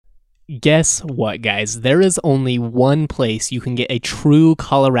Guess what, guys? There is only one place you can get a true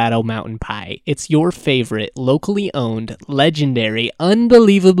Colorado mountain pie. It's your favorite, locally owned, legendary,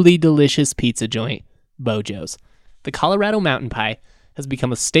 unbelievably delicious pizza joint, Bojo's. The Colorado mountain pie has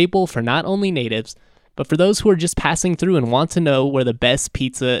become a staple for not only natives, but for those who are just passing through and want to know where the best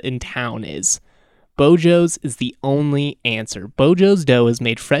pizza in town is. Bojo's is the only answer. Bojo's dough is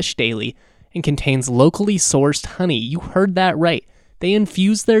made fresh daily and contains locally sourced honey. You heard that right. They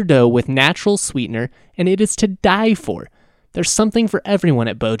infuse their dough with natural sweetener, and it is to die for. There's something for everyone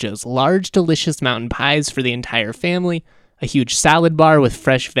at Bojo's. Large, delicious mountain pies for the entire family, a huge salad bar with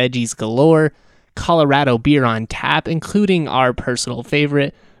fresh veggies galore, Colorado beer on tap, including our personal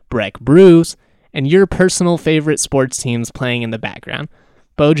favorite, Breck Brews, and your personal favorite sports teams playing in the background.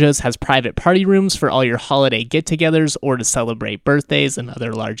 Bojo's has private party rooms for all your holiday get-togethers or to celebrate birthdays and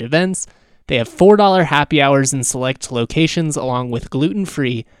other large events. They have $4 happy hours in select locations along with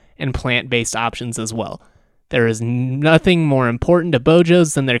gluten-free and plant-based options as well. There is nothing more important to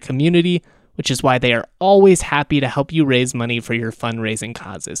Bojo's than their community, which is why they are always happy to help you raise money for your fundraising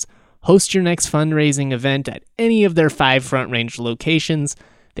causes. Host your next fundraising event at any of their 5 Front Range locations.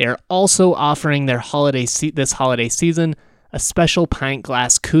 They are also offering their this holiday season a special pint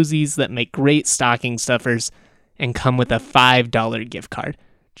glass koozies that make great stocking stuffers and come with a $5 gift card.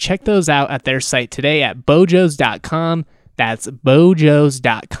 Check those out at their site today at bojos.com. That's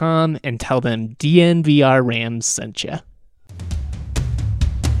bojos.com, and tell them DNVR Rams sent you.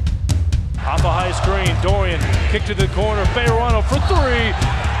 Off a high screen, Dorian kick to the corner, Fayerano for 3.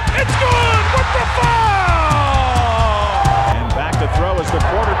 It's good with the foul! And back to throw is the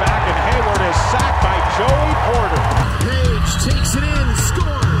quarterback, and Hayward is sacked by Joey Porter. Page takes it in,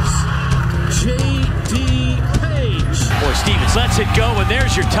 scores. J.D. Page. Boy, Stevens lets it go, and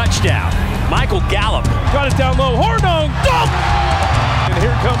there's your touchdown. Michael Gallup. Got it down low, Hornung, dunk! And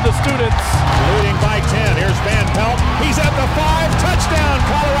here come the students. Leading by 10, here's Van Pelt. He's at the 5, touchdown,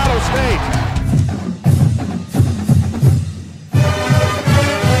 Colorado State.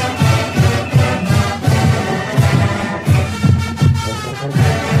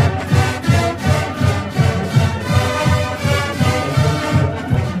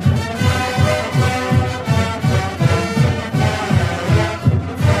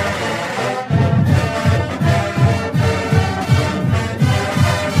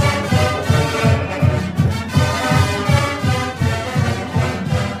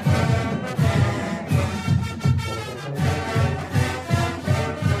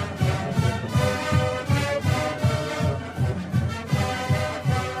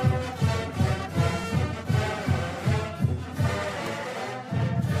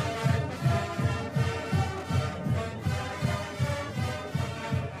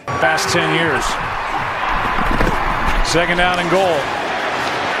 Past 10 years. Second down and goal.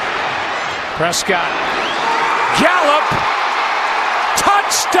 Prescott. Gallup.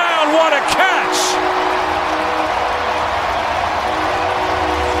 Touchdown. What a catch.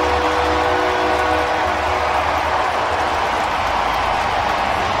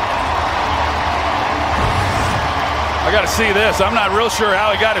 I got to see this. I'm not real sure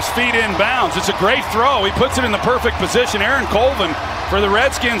how he got his feet in bounds. It's a great throw. He puts it in the perfect position. Aaron Colvin for the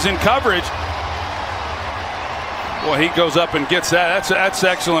Redskins in coverage. Well, he goes up and gets that. That's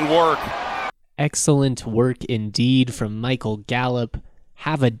excellent work. Excellent work indeed from Michael Gallup.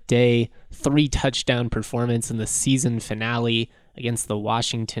 Have a day. 3 touchdown performance in the season finale against the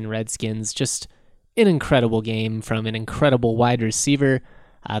Washington Redskins. Just an incredible game from an incredible wide receiver.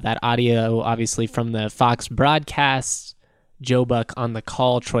 That audio, obviously, from the Fox broadcast. Joe Buck on the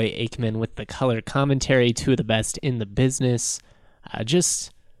call. Troy Aikman with the color commentary. 2 of the best in the business.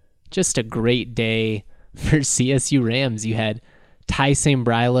 Just a great day for CSU Rams. You had Ty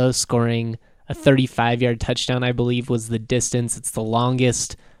Sambrailo scoring a 35-yard touchdown, I believe was the distance. It's the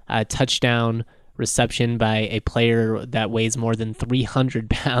longest touchdown reception by a player that weighs more than 300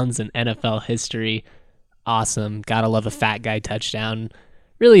 pounds in NFL history. Awesome. Gotta love a fat guy touchdown.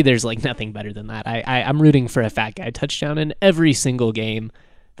 Really, there's like nothing better than that. I'm rooting for a fat guy touchdown in every single game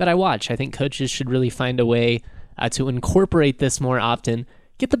that I watch. I think coaches should really find a way to incorporate this more often.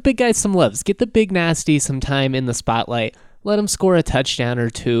 Get the big guys some loves. Get the big nasty some time in the spotlight. Let them score a touchdown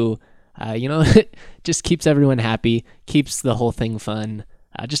or 2. It just keeps everyone happy, keeps the whole thing fun.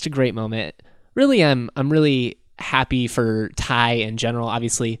 Just a great moment. Really, I'm really happy for Ty in general.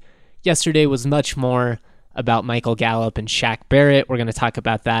 Obviously, yesterday was much more about Michael Gallup and Shaq Barrett. We're going to talk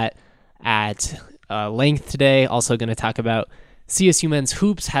about that at length today. Also going to talk about CSU men's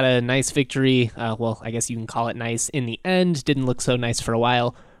hoops had a nice victory. Well, I guess you can call it nice in the end. Didn't look so nice for a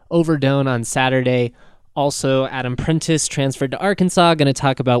while. Over Doane on Saturday. Also, Adam Prentice transferred to Arkansas. Going to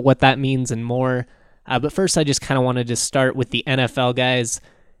talk about what that means and more. But first, I just kind of wanted to start with the NFL guys.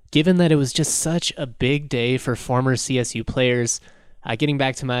 Given that it was just such a big day for former CSU players, getting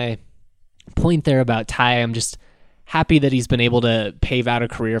back to my point there about Ty, I'm just happy that he's been able to pave out a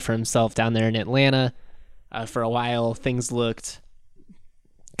career for himself down there in Atlanta. For a while, things looked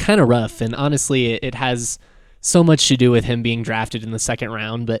kind of rough, and honestly, it has so much to do with him being drafted in the second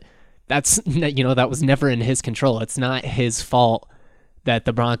round, but that was never in his control. It's not his fault that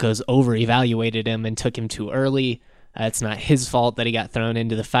the Broncos over-evaluated him and took him too early. It's not his fault that he got thrown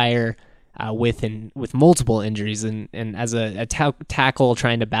into the fire with multiple injuries, and as a tackle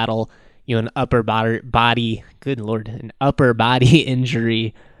trying to battle an upper body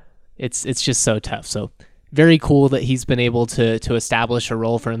injury. It's just so tough. So very cool that he's been able to establish a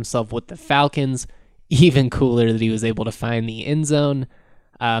role for himself with the Falcons. Even cooler that he was able to find the end zone.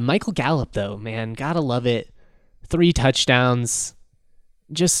 Michael Gallup, though, man, gotta love it. 3 touchdowns.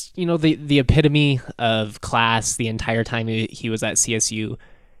 Just, the epitome of class the entire time he was at CSU.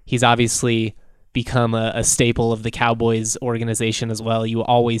 He's obviously become a staple of the Cowboys organization as well. You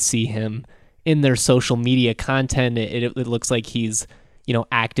always see him in their social media content. It looks like he's,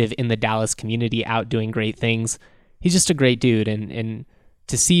 active in the Dallas community, out doing great things. He's just a great dude, and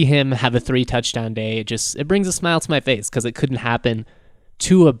to see him have a 3 touchdown day, it brings a smile to my face because it couldn't happen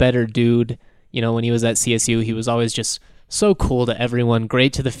to a better dude. When he was at CSU, he was always just so cool to everyone,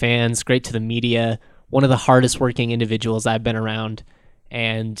 great to the fans, great to the media, one of the hardest working individuals I've been around.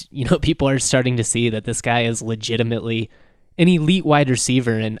 And, people are starting to see that this guy is legitimately an elite wide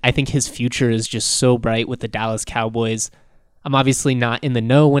receiver, and I think his future is just so bright with the Dallas Cowboys. I'm obviously not in the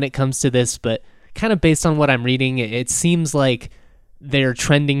know when it comes to this, but kind of based on what I'm reading, it seems like they're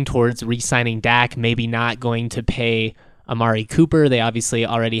trending towards re-signing Dak, maybe not going to pay Amari Cooper. They obviously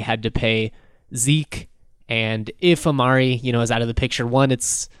already had to pay Zeke, and if Amari, is out of the picture, one,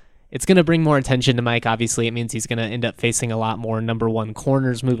 it's going to bring more attention to Mike. Obviously, it means he's going to end up facing a lot more number 1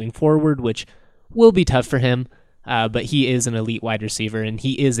 corners moving forward, which will be tough for him, but he is an elite wide receiver, and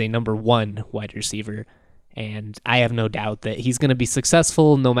he is a number 1 wide receiver, and I have no doubt that he's going to be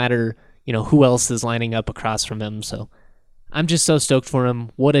successful no matter, who else is lining up across from him, so I'm just so stoked for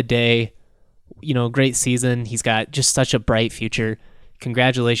him. What a day. Great season. He's got just such a bright future.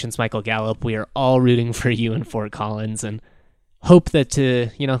 Congratulations, Michael Gallup. We are all rooting for you in Fort Collins, and hope that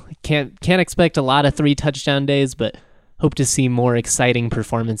can't expect a lot of 3 touchdown days, but hope to see more exciting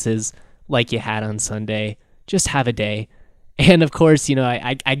performances like you had on Sunday. Just have a day. And of course,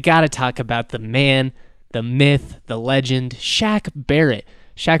 I got to talk about the man, the myth, the legend, Shaq Barrett.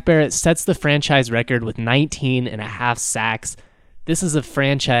 Shaq Barrett sets the franchise record with 19.5 sacks. This is a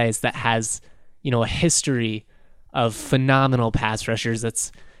franchise that has, a history of phenomenal pass rushers.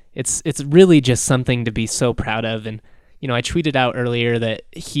 It's really just something to be so proud of. And, I tweeted out earlier that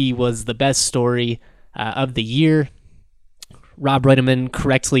he was the best story of the year. Rob Reutemann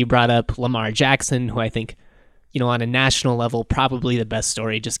correctly brought up Lamar Jackson, who I think, on a national level, probably the best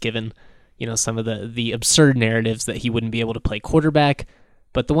story, just given, some of the absurd narratives that he wouldn't be able to play quarterback.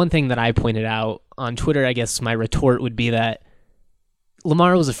 But the one thing that I pointed out on Twitter, I guess my retort would be that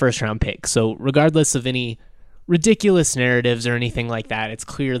Lamar was a first-round pick. So regardless of any ridiculous narratives or anything like that, it's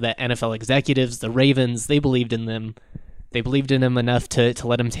clear that NFL executives, the Ravens, they believed in them. They believed in him enough to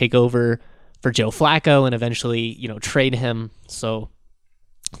let him take over for Joe Flacco and eventually, trade him. So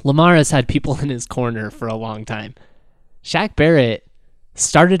Lamar has had people in his corner for a long time. Shaq Barrett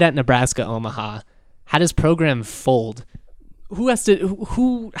started at Nebraska Omaha, had his program fold. Who has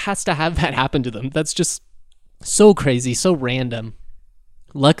to have that happen to them? That's just so crazy, so random.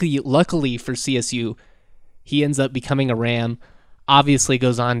 Luckily for CSU, he ends up becoming a Ram, obviously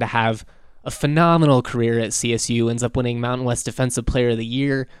goes on to have a phenomenal career at CSU, ends up winning Mountain West Defensive Player of the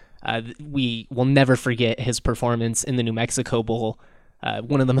Year. We will never forget his performance in the New Mexico Bowl,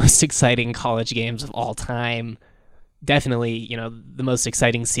 one of the most exciting college games of all time. Definitely, the most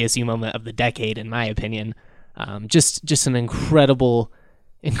exciting CSU moment of the decade, in my opinion. Just an incredible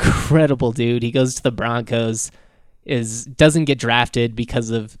dude. He goes to the Broncos, doesn't get drafted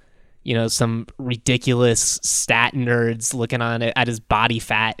because of some ridiculous stat nerds looking on it at his body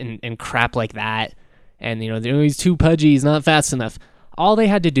fat and crap like that. And he's too pudgy, he's not fast enough. All they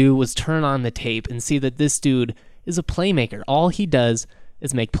had to do was turn on the tape and see that this dude is a playmaker. All he does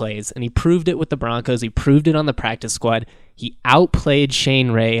is make plays, and he proved it with the Broncos. He proved it on the practice squad. He outplayed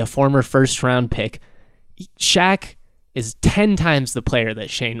Shane Ray, a former first-round pick. Shaq is 10 times the player that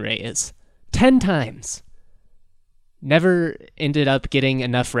Shane Ray is. 10 times. Never ended up getting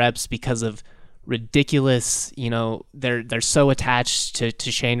enough reps because of ridiculous. They're so attached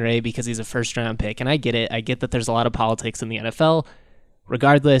to Shane Ray because he's a first-round pick, and I get it. I get that there's a lot of politics in the NFL.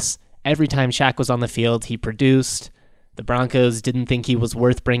 Regardless, every time Shaq was on the field, he produced. The Broncos didn't think he was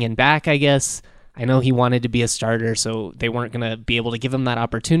worth bringing back, I guess. I know he wanted to be a starter, so they weren't going to be able to give him that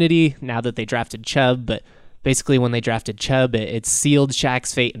opportunity now that they drafted Chubb, but basically when they drafted Chubb, it sealed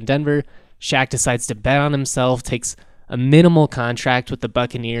Shaq's fate in Denver. Shaq decides to bet on himself, takes a minimal contract with the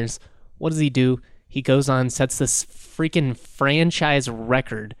Buccaneers. What does he do? He goes on, sets this freaking franchise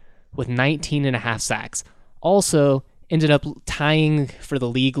record with 19 and a half sacks. Also, ended up tying for the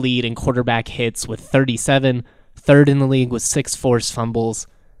league lead in quarterback hits with 37, third in the league with 6 forced fumbles.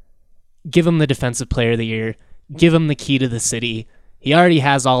 Give him the Defensive Player of the Year. Give him the key to the city. He already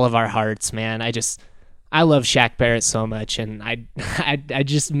has all of our hearts, man. I love Shaq Barrett so much, and I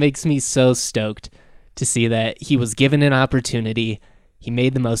just makes me so stoked to see that he was given an opportunity. He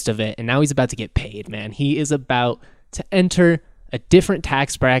made the most of it, and now he's about to get paid, man. He is about to enter a different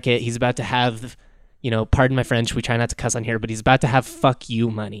tax bracket. He's about to have, pardon my French, we try not to cuss on here, but he's about to have fuck you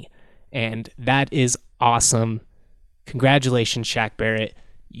money, and that is awesome. Congratulations, Shaq Barrett.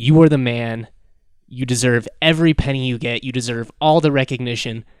 You are the man. You deserve every penny you get. You deserve all the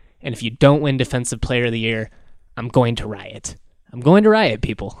recognition. And if you don't win Defensive Player of the Year, I'm going to riot. I'm going to riot,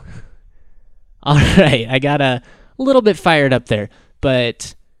 people. All right, I got a little bit fired up there,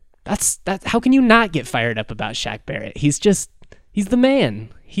 but that's how can you not get fired up about Shaq Barrett? He's the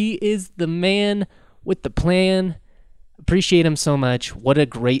man. He is the man with the plan. Appreciate him so much. What a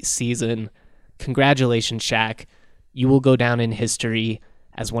great season. Congratulations, Shaq. You will go down in history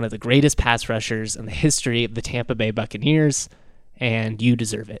as one of the greatest pass rushers in the history of the Tampa Bay Buccaneers, and you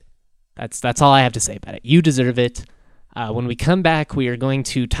deserve it. That's all I have to say about it. You deserve it. When we come back, we are going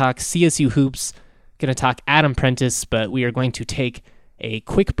to talk CSU hoops, going to talk Adam Prentice, but we are going to take a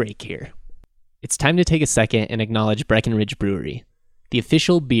quick break here. It's time to take a second and acknowledge Breckenridge Brewery, the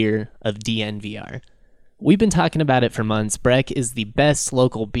official beer of DNVR. We've been talking about it for months. Breck is the best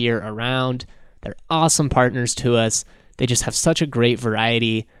local beer around. They're awesome partners to us. They just have such a great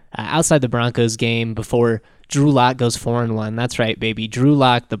variety. Outside the Broncos game, before Drew Lock goes 4-1. That's right, baby. Drew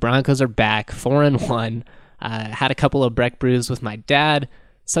Lock, the Broncos are back, 4-1. Had a couple of Breck brews with my dad.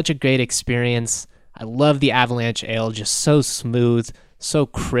 Such a great experience. I love the Avalanche Ale, just so smooth, so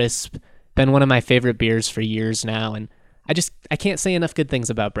crisp. Been one of my favorite beers for years now, and I can't say enough good things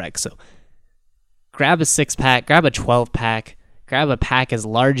about Breck. So grab a 6-pack, grab a 12-pack, grab a pack as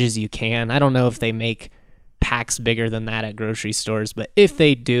large as you can. I don't know if they make packs bigger than that at grocery stores, but if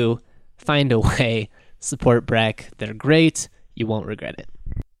they do, find a way. Support Breck. They're great. You won't regret it.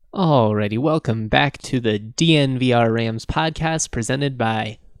 Alrighty, welcome back to the DNVR Rams podcast presented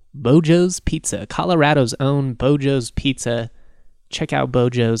by Bojo's Pizza, Colorado's own Bojo's Pizza. Check out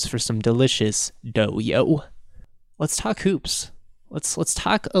Bojo's for some delicious dough, yo. Let's talk hoops. Let's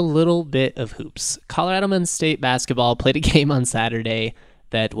talk a little bit of hoops. Colorado men's state basketball played a game on Saturday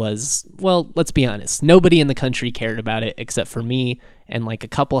that was, well, let's be honest, nobody in the country cared about it except for me and like a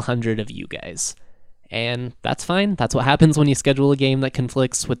couple hundred of you guys. And that's fine. That's what happens when you schedule a game that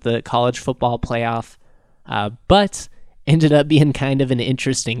conflicts with the college football playoff. But ended up being kind of an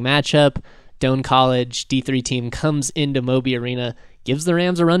interesting matchup. Doane College, D3 team, comes into Moby Arena, gives the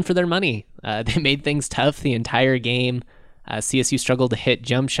Rams a run for their money. They made things tough the entire game. CSU struggled to hit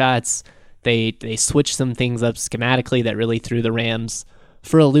jump shots. They switched some things up schematically that really threw the Rams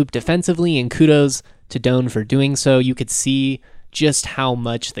for a loop defensively, and kudos to Doane for doing so. You could see just how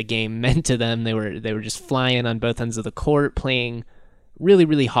much the game meant to them. They were just flying on both ends of the court, playing really,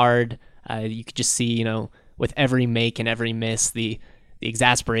 really hard. You could just see, with every make and every miss, the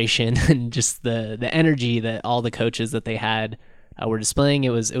exasperation and just the energy that all the coaches that they had were displaying. It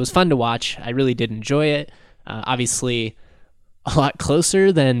was fun to watch. I really did enjoy it. Obviously, a lot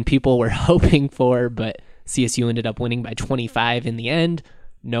closer than people were hoping for, but CSU ended up winning by 25 in the end.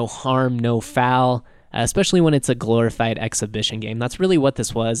 No harm, no foul, especially when it's a glorified exhibition game. That's really what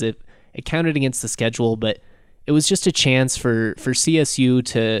this was. It counted against the schedule, but it was just a chance for CSU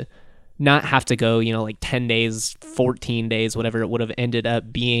to not have to go, 10 days, 14 days, whatever it would have ended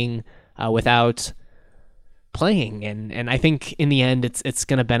up being without playing. And I think in the end, it's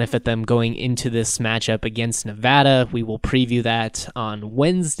going to benefit them going into this matchup against Nevada. We will preview that on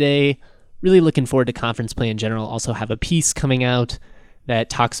Wednesday. Really looking forward to conference play in general. Also have a piece coming out that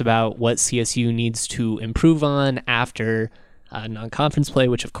talks about what CSU needs to improve on after non-conference play,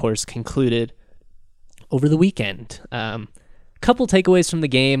 which of course concluded over the weekend. Couple takeaways from the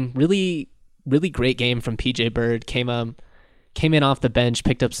game. Really, really great game from PJ Bird. Came in off the bench,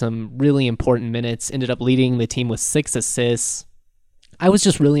 picked up some really important minutes, ended up leading the team with 6 assists. I was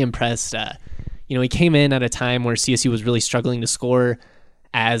just really impressed. He came in at a time where CSU was really struggling to score.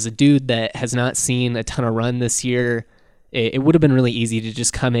 As a dude that has not seen a ton of run this year, it would have been really easy to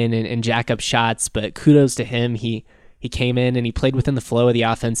just come in and jack up shots, but kudos to him. He came in and he played within the flow of the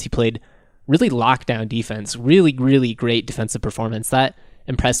offense. He played really lockdown defense, really, really great defensive performance. That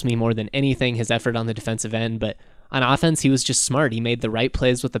impressed me more than anything, his effort on the defensive end. But on offense, he was just smart. He made the right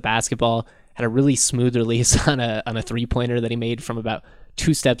plays with the basketball, had a really smooth release on a three-pointer that he made from about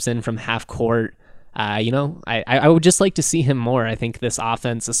 2 steps in from half court. I would just like to see him more. I think this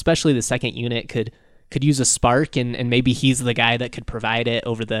offense, especially the second unit, could use a spark, and maybe he's the guy that could provide it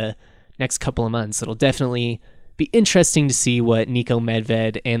over the next couple of months. It'll definitely be interesting to see what Nico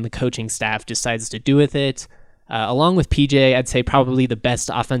Medved and the coaching staff decides to do with it. Along with PJ, I'd say probably the best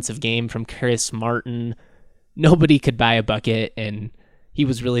offensive game from Chris Martin. Nobody could buy a bucket, and he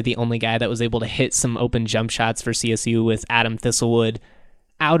was really the only guy that was able to hit some open jump shots for CSU with Adam Thistlewood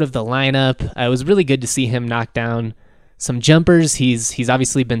out of the lineup. It was really good to see him knock down some jumpers. He's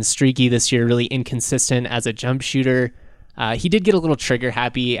obviously been streaky this year, really inconsistent as a jump shooter. He did get a little trigger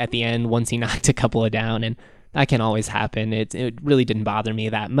happy at the end once he knocked a couple of down, and that can always happen. It really didn't bother me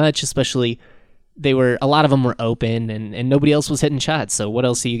that much, especially a lot of them were open and nobody else was hitting shots. So what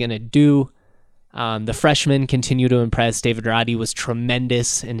else are you going to do? The freshmen continue to impress. David Roddy was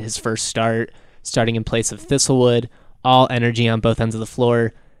tremendous in his first start, starting in place of Thistlewood. All energy on both ends of the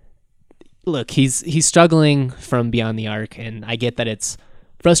floor. Look, he's struggling from beyond the arc, and I get that it's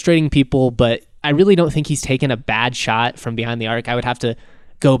frustrating people, but I really don't think he's taken a bad shot from behind the arc. I would have to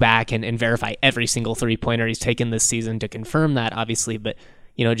go back and verify every single three-pointer he's taken this season to confirm that, obviously, but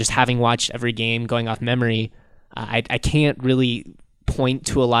just having watched every game going off memory, I can't really point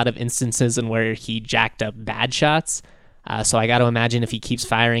to a lot of instances in where he jacked up bad shots. So I got to imagine if he keeps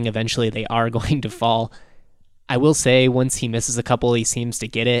firing, eventually they are going to fall. I will say once he misses a couple, he seems to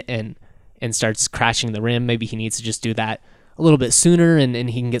get it and starts crashing the rim. Maybe he needs to just do that a little bit sooner and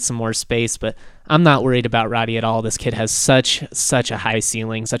he can get some more space. But I'm not worried about Roddy at all. This kid has such a high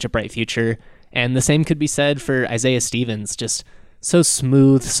ceiling, such a bright future. And the same could be said for Isaiah Stevens. Just so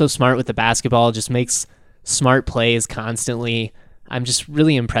smooth, so smart with the basketball, just makes smart plays constantly. I'm just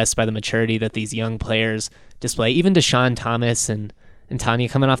really impressed by the maturity that these young players display. Even Deshaun Thomas and Tanya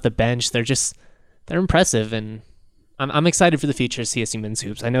coming off the bench, they're impressive, and I'm excited for the future of CSU men's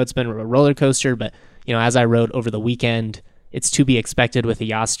hoops. I know it's been a roller coaster, but as I wrote over the weekend, it's to be expected with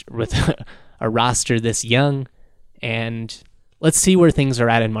a roster this young, and let's see where things are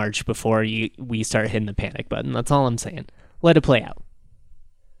at in March before we start hitting the panic button. That's all I'm saying. Let it play out.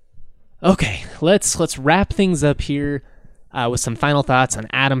 Okay, let's wrap things up here with some final thoughts on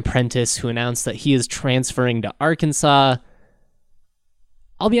Adam Prentice, who announced that he is transferring to Arkansas.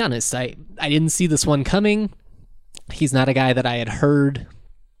 I'll be honest, I didn't see this one coming. He's not a guy that I had heard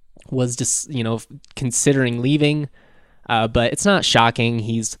was just, considering leaving. But it's not shocking.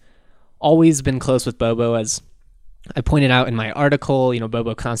 He's always been close with Bobo. As I pointed out in my article,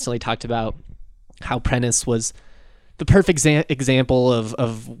 Bobo constantly talked about how Prentice was the perfect example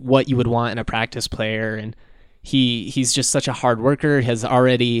of what you would want in a practice player. And he's just such a hard worker, has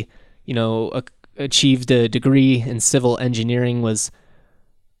already, achieved a degree in civil engineering, was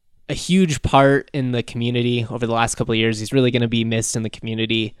a huge part in the community over the last couple of years. He's really going to be missed in the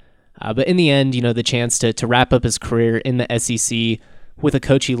community. But in the end, the chance to wrap up his career in the SEC with a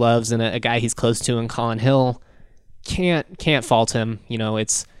coach he loves and a guy he's close to in Colin Hill, can't fault him.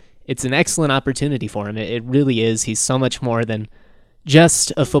 It's an excellent opportunity for him. It really is. He's so much more than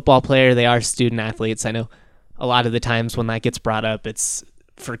just a football player. They are student athletes. I know a lot of the times when that gets brought up, it's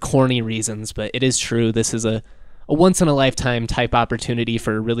for corny reasons, but it is true. This is a once-in-a-lifetime type opportunity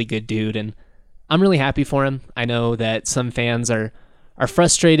for a really good dude, and I'm really happy for him. I know that some fans are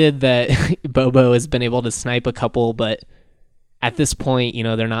frustrated that Bobo has been able to snipe a couple, but at this point,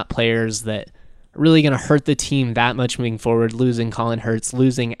 they're not players that are really going to hurt the team that much moving forward. Losing Colin Hurts,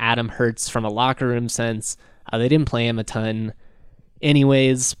 losing Adam Hurts from a locker room sense. They didn't play him a ton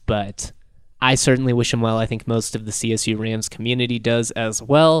anyways, but I certainly wish him well. I think most of the CSU Rams community does as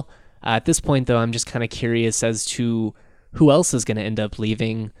well. At this point, though, I'm just kind of curious as to who else is going to end up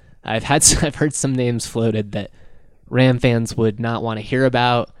leaving. I've heard some names floated that Ram fans would not want to hear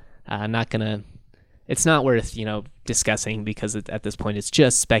about. It's not worth discussing because at this point it's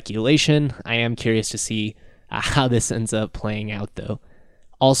just speculation. I am curious to see how this ends up playing out, though.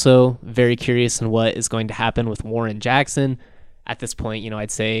 Also, very curious in what is going to happen with Warren Jackson. At this point,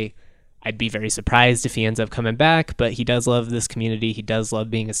 I'd say I'd be very surprised if he ends up coming back, but he does love this community. He does love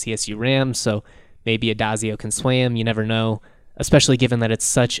being a CSU Ram, so maybe Adazio can sway him. You never know, especially given that it's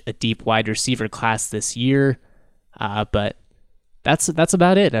such a deep wide receiver class this year. But that's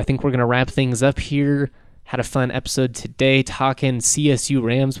about it. I think we're going to wrap things up here. Had a fun episode today talking CSU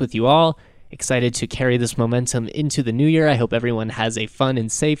Rams with you all. Excited to carry this momentum into the new year. I hope everyone has a fun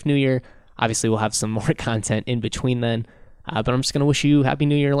and safe new year. Obviously, we'll have some more content in between then. But I'm just going to wish you Happy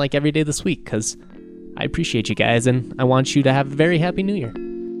New Year like every day this week because I appreciate you guys and I want you to have a very Happy New Year.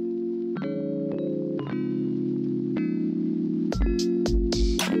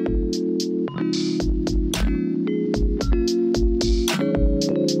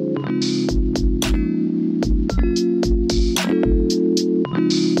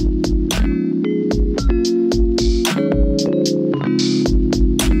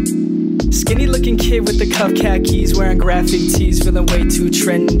 Kid with the cuff khakis, wearing graphic tees, feeling way too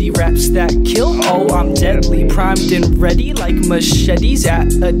trendy. Raps that kill, oh I'm deadly, primed and ready like machetes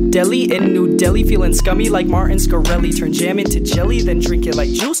at a deli in New Delhi. Feeling scummy like Martin Scarelli, turn jam into jelly, then drink it like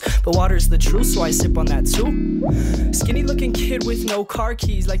juice. But water's the truth, so I sip on that too. Skinny looking kid with no car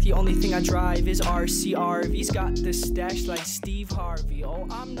keys, like the only thing I drive is RCRV's got the stash like Steve Harvey. Oh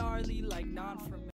I'm gnarly.